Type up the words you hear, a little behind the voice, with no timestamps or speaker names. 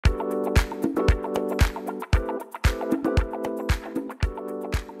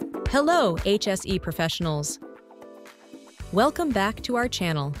Hello, HSE professionals. Welcome back to our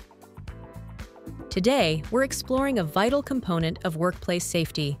channel. Today, we're exploring a vital component of workplace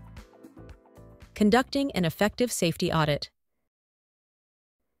safety: conducting an effective safety audit.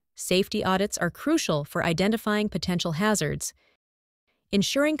 Safety audits are crucial for identifying potential hazards,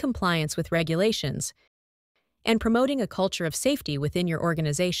 ensuring compliance with regulations, and promoting a culture of safety within your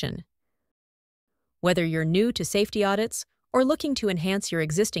organization. Whether you're new to safety audits or looking to enhance your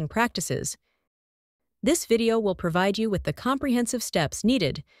existing practices, this video will provide you with the comprehensive steps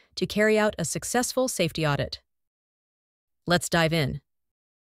needed to carry out a successful safety audit. Let's dive in.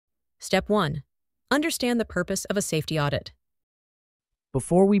 Step 1. Understand the purpose of a safety audit.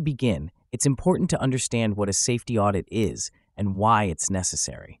 Before we begin, it's important to understand what a safety audit is and why it's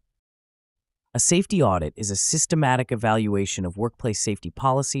necessary. A safety audit is a systematic evaluation of workplace safety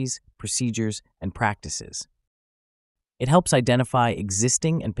policies, procedures, and practices. It helps identify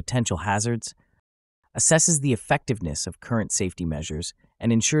existing and potential hazards, assesses the effectiveness of current safety measures,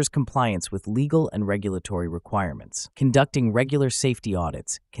 and ensures compliance with legal and regulatory requirements. Conducting regular safety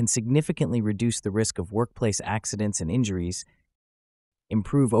audits can significantly reduce the risk of workplace accidents and injuries,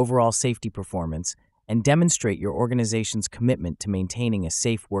 improve overall safety performance, and demonstrate your organization's commitment to maintaining a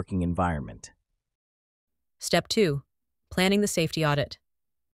safe working environment. Step 2. Planning the safety audit.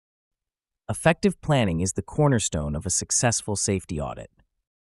 Effective planning is the cornerstone of a successful safety audit.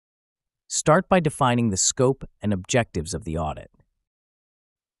 Start by defining the scope and objectives of the audit.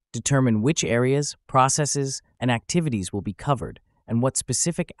 Determine which areas, processes, and activities will be covered and what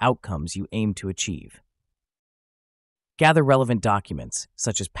specific outcomes you aim to achieve. Gather relevant documents,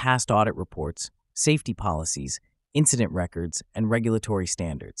 such as past audit reports, safety policies, incident records, and regulatory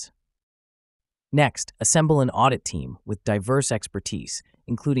standards. Next, assemble an audit team with diverse expertise,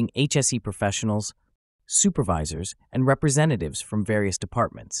 including HSE professionals, supervisors, and representatives from various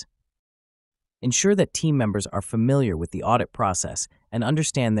departments. Ensure that team members are familiar with the audit process and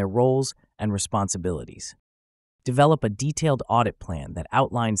understand their roles and responsibilities. Develop a detailed audit plan that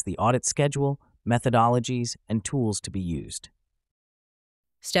outlines the audit schedule, methodologies, and tools to be used.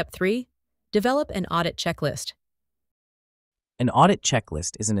 Step 3. Develop an audit checklist. An audit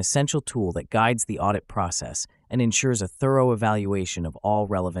checklist is an essential tool that guides the audit process and ensures a thorough evaluation of all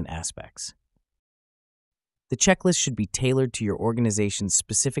relevant aspects. The checklist should be tailored to your organization's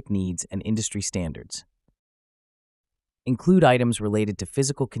specific needs and industry standards. Include items related to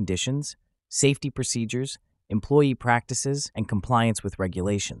physical conditions, safety procedures, employee practices, and compliance with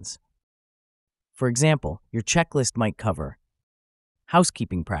regulations. For example, your checklist might cover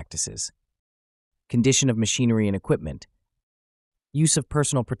housekeeping practices, condition of machinery and equipment, use of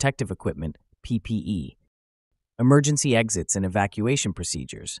personal protective equipment, PPE, emergency exits and evacuation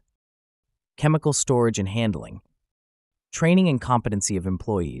procedures, chemical storage and handling, training and competency of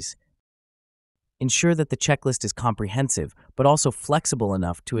employees. Ensure that the checklist is comprehensive but also flexible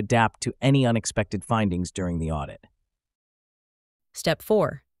enough to adapt to any unexpected findings during the audit. Step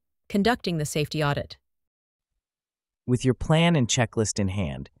 4. Conducting the safety audit. With your plan and checklist in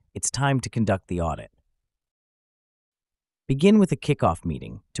hand, it's time to conduct the audit. Begin with a kickoff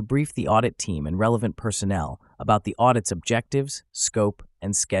meeting to brief the audit team and relevant personnel about the audit's objectives, scope,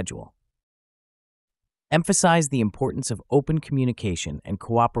 and schedule. Emphasize the importance of open communication and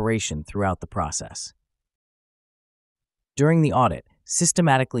cooperation throughout the process. During the audit,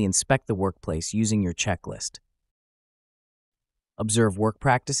 systematically inspect the workplace using your checklist. Observe work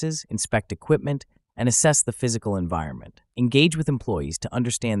practices, inspect equipment, and assess the physical environment. Engage with employees to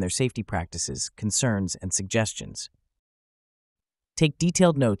understand their safety practices, concerns, and suggestions. Take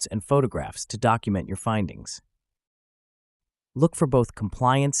detailed notes and photographs to document your findings. Look for both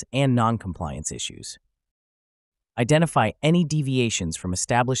compliance and non-compliance issues. Identify any deviations from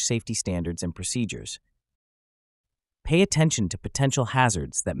established safety standards and procedures. Pay attention to potential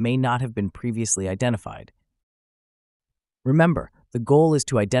hazards that may not have been previously identified. Remember, the goal is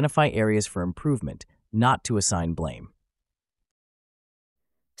to identify areas for improvement, not to assign blame.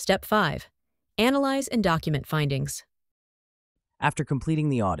 Step 5. Analyze and document findings. After completing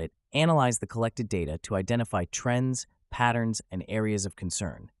the audit, analyze the collected data to identify trends, patterns, and areas of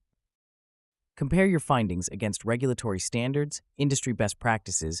concern. Compare your findings against regulatory standards, industry best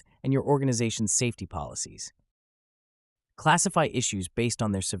practices, and your organization's safety policies. Classify issues based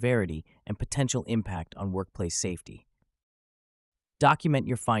on their severity and potential impact on workplace safety. Document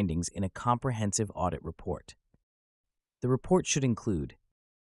your findings in a comprehensive audit report. The report should include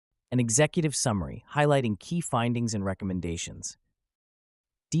an executive summary highlighting key findings and recommendations,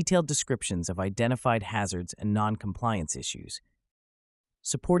 detailed descriptions of identified hazards and non-compliance issues,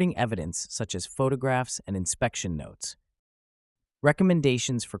 supporting evidence such as photographs and inspection notes,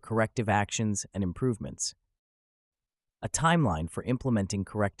 Recommendations for corrective actions and improvements. A timeline for implementing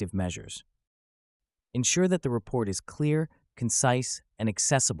corrective measures. Ensure that the report is clear, concise, and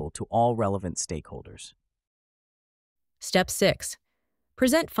accessible to all relevant stakeholders. Step 6.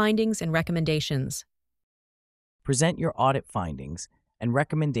 Present findings and recommendations. Present your audit findings and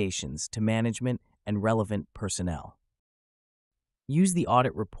recommendations to management and relevant personnel. Use the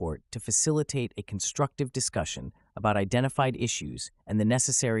audit report to facilitate a constructive discussion about identified issues and the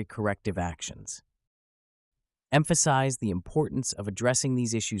necessary corrective actions. Emphasize the importance of addressing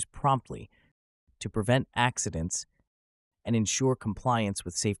these issues promptly to prevent accidents and ensure compliance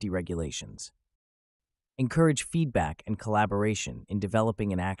with safety regulations. Encourage feedback and collaboration in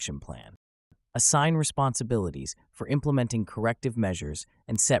developing an action plan. Assign responsibilities for implementing corrective measures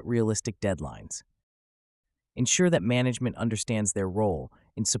and set realistic deadlines. Ensure that management understands their role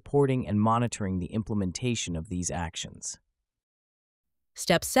in supporting and monitoring the implementation of these actions.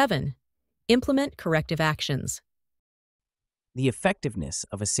 Step 7. Implement corrective actions. The effectiveness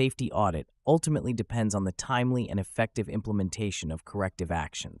of a safety audit ultimately depends on the timely and effective implementation of corrective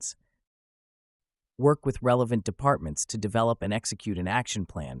actions. Work with relevant departments to develop and execute an action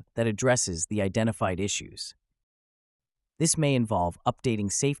plan that addresses the identified issues. This may involve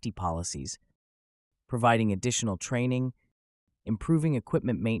updating safety policies, providing additional training, improving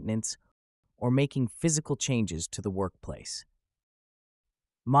equipment maintenance, or making physical changes to the workplace.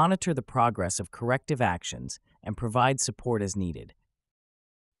 Monitor the progress of corrective actions and provide support as needed.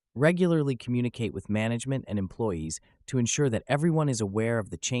 Regularly communicate with management and employees to ensure that everyone is aware of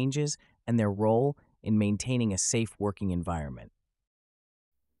the changes and their role in maintaining a safe working environment.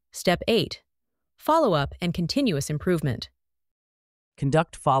 Step 8. Follow-up and continuous improvement.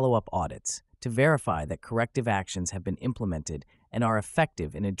 Conduct follow-up audits to verify that corrective actions have been implemented and are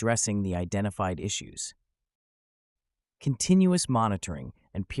effective in addressing the identified issues. Continuous monitoring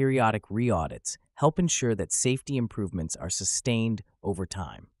and periodic re-audits help ensure that safety improvements are sustained over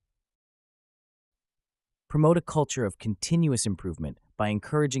time. Promote a culture of continuous improvement by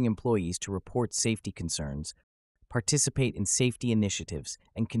encouraging employees to report safety concerns, participate in safety initiatives,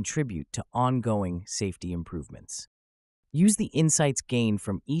 and contribute to ongoing safety improvements. Use the insights gained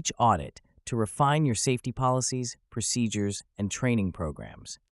from each audit to refine your safety policies, procedures, and training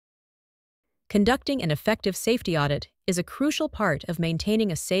programs. Conducting an effective safety audit is a crucial part of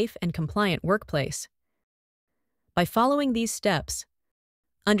maintaining a safe and compliant workplace. By following these steps,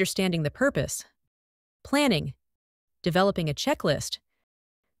 understanding the purpose, planning, developing a checklist,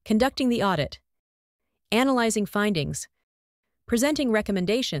 conducting the audit, analyzing findings, presenting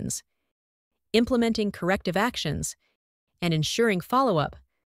recommendations, implementing corrective actions, and ensuring follow-up,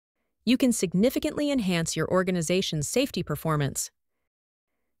 you can significantly enhance your organization's safety performance.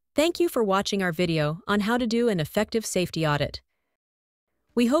 Thank you for watching our video on how to do an effective safety audit.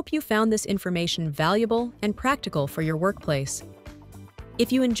 We hope you found this information valuable and practical for your workplace.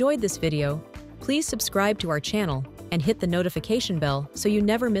 If you enjoyed this video, please subscribe to our channel and hit the notification bell so you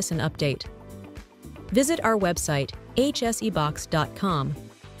never miss an update. Visit our website, hsebox.com,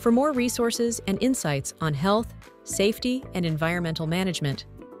 for more resources and insights on health, safety, and environmental management.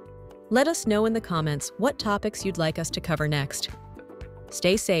 Let us know in the comments what topics you'd like us to cover next.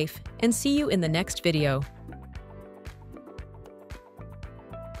 Stay safe and see you in the next video.